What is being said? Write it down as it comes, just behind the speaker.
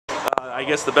I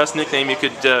guess the best nickname you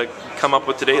could come up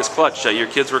with today is clutch. Your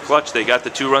kids were clutch. They got the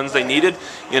 2 runs they needed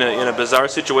in a bizarre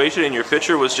situation, and your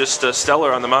pitcher was just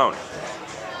stellar on the mound.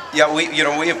 Yeah,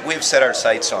 we've set our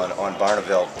sights on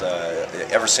Barneveld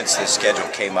ever since this schedule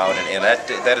came out, and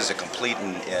that is a complete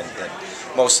and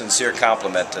most sincere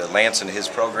compliment to Lance and his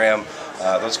program.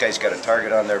 Those guys got a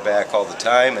target on their back all the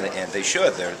time, and they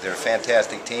should. They're a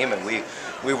fantastic team, and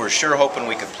we were sure hoping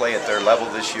we could play at their level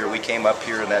this year. We came up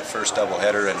here in that first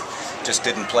doubleheader and just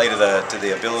didn't play to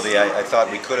the ability I thought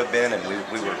we could have been, and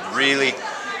we were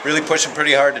really pushing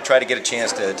pretty hard to try to get a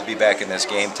chance to be back in this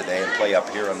game today and play up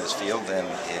here on this field, and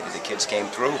the kids came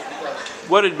through.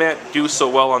 What did Matt do so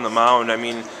well on the mound? I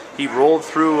mean, he rolled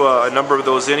through a number of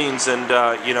those innings, and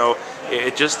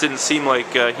it just didn't seem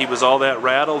like he was all that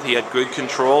rattled. He had good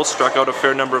control, struck out a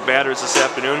fair number of batters this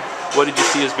afternoon. What did you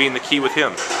see as being the key with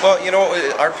him? Well,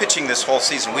 our pitching this whole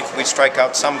season, we strike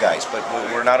out some guys, but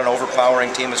we're not an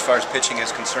overpowering team as far as pitching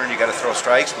is concerned. You got to throw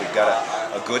strikes. We've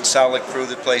got a good, solid crew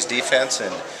that plays defense,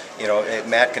 and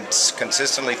Matt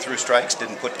consistently threw strikes,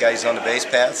 didn't put guys on the base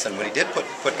paths, and when he did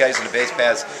put guys on the base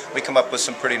paths, we come up with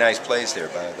some pretty nice plays there.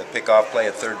 The pickoff play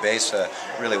at third base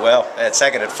really well. At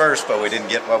second at first, but we didn't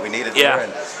get what we needed there.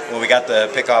 And when we got the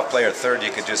pickoff play at third,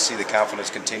 you could just see the confidence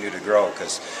continue to grow,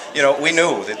 because we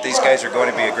knew that these guys are going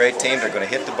to be a great team. They're going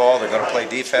to hit the ball. They're going to play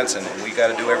defense, and we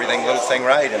got to do everything little thing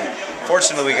right. And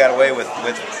fortunately, we got away with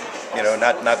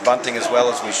not bunting as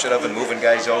well as we should have and moving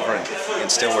guys over, and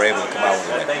still were able to come out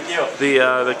with a win. Thank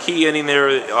you. The key inning there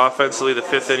offensively, the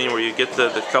 5th inning, where you get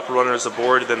the couple runners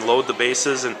aboard, then load the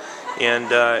bases, and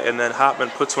then Hopman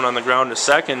puts one on the ground in a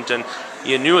second, and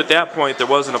you knew at that point there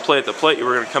wasn't a play at the plate. You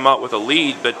were going to come out with a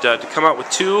lead, but to come out with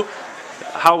 2,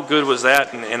 how good was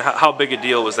that, and how big a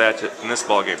deal was that in this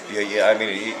ball game? Yeah. I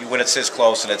mean, when it's this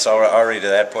close and it's already to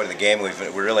that point of the game, we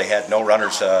really had no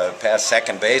runners past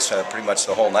second base pretty much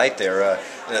the whole night there.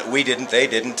 We didn't, they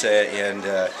didn't,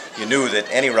 and you knew that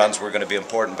any runs were going to be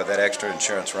important, but that extra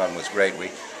insurance run was great. We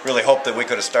really hoped that we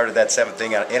could have started that 7th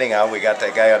inning out. We got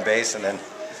that guy on base, and then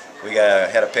we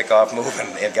had a pickoff move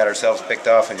and got ourselves picked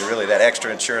off, and that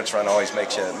extra insurance run always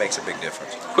makes a big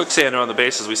difference. Quicksander on the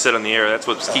base as we sit on the air. That's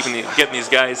what's getting these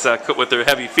guys with their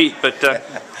heavy feet. But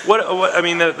what I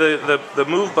mean, the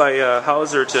move by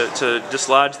Hauser to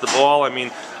dislodge the ball. I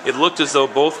mean, it looked as though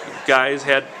both guys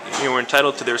were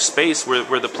entitled to their space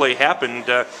where the play happened.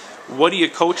 What do you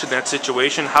coach in that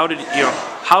situation? How did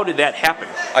that happen?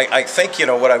 I think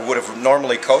what I would have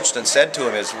normally coached and said to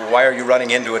him is, why are you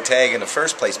running into a tag in the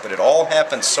first place? But it all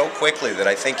happened so quickly that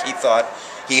I think he thought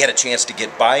he had a chance to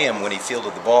get by him when he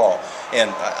fielded the ball, and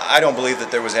I don't believe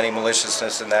that there was any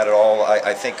maliciousness in that at all.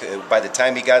 I think by the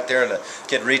time he got there and the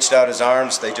kid reached out his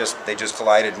arms, they just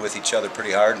collided with each other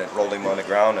pretty hard, and it rolled him on the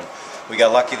ground. And we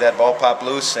got lucky that ball popped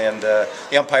loose, and the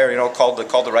umpire, called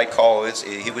the right call.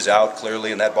 He was out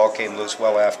clearly, and that ball came loose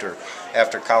well after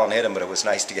Colin hit him. But it was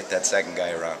nice to get that second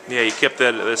guy around. Yeah, you kept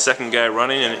the second guy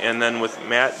running, and then with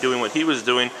Matt doing what he was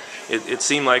doing, it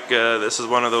seemed like this is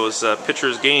one of those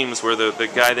pitchers' games where the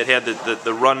guy that had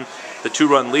the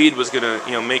 2-run lead was going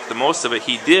to make the most of it.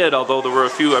 He did, although there were a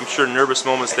few, I'm sure, nervous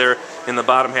moments there in the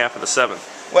bottom half of the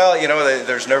 7th. Well,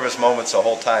 there's nervous moments the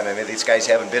whole time. I mean, these guys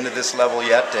haven't been to this level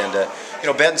yet,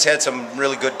 and Benton's had some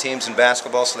really good teams in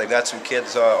basketball, so they've got some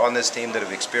kids on this team that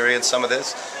have experienced some of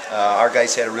this. Our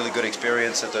guys had a really good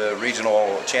experience at the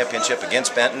regional championship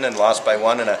against Benton and lost by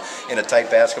 1 in a tight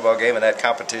basketball game. And that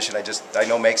competition, I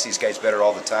know, makes these guys better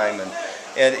all the time. And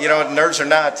nerds or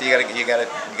not, you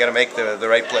gotta make the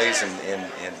right plays and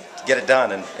get it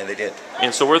done, and they did.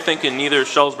 And so we're thinking neither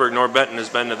Shullburg nor Benton has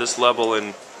been to this level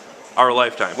in our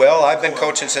lifetime. Well, I've been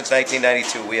coaching since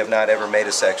 1992. We have not ever made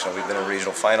a sectional. We've been in a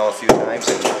regional final a few times,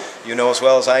 and as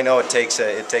well as I know, it takes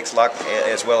luck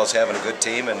as well as having a good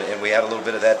team, and we had a little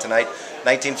bit of that tonight.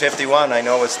 1951, I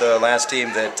know, was the last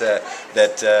team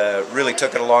that really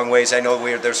took it a long ways. I know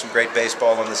there's some great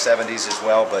baseball in the 70s as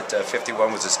well, but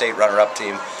 51 was a state runner-up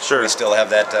team. Sure. We still have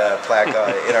that plaque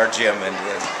in our gym,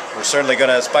 and we're certainly going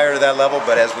to aspire to that level.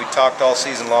 But as we talked all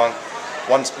season long,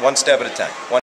 one step at a time.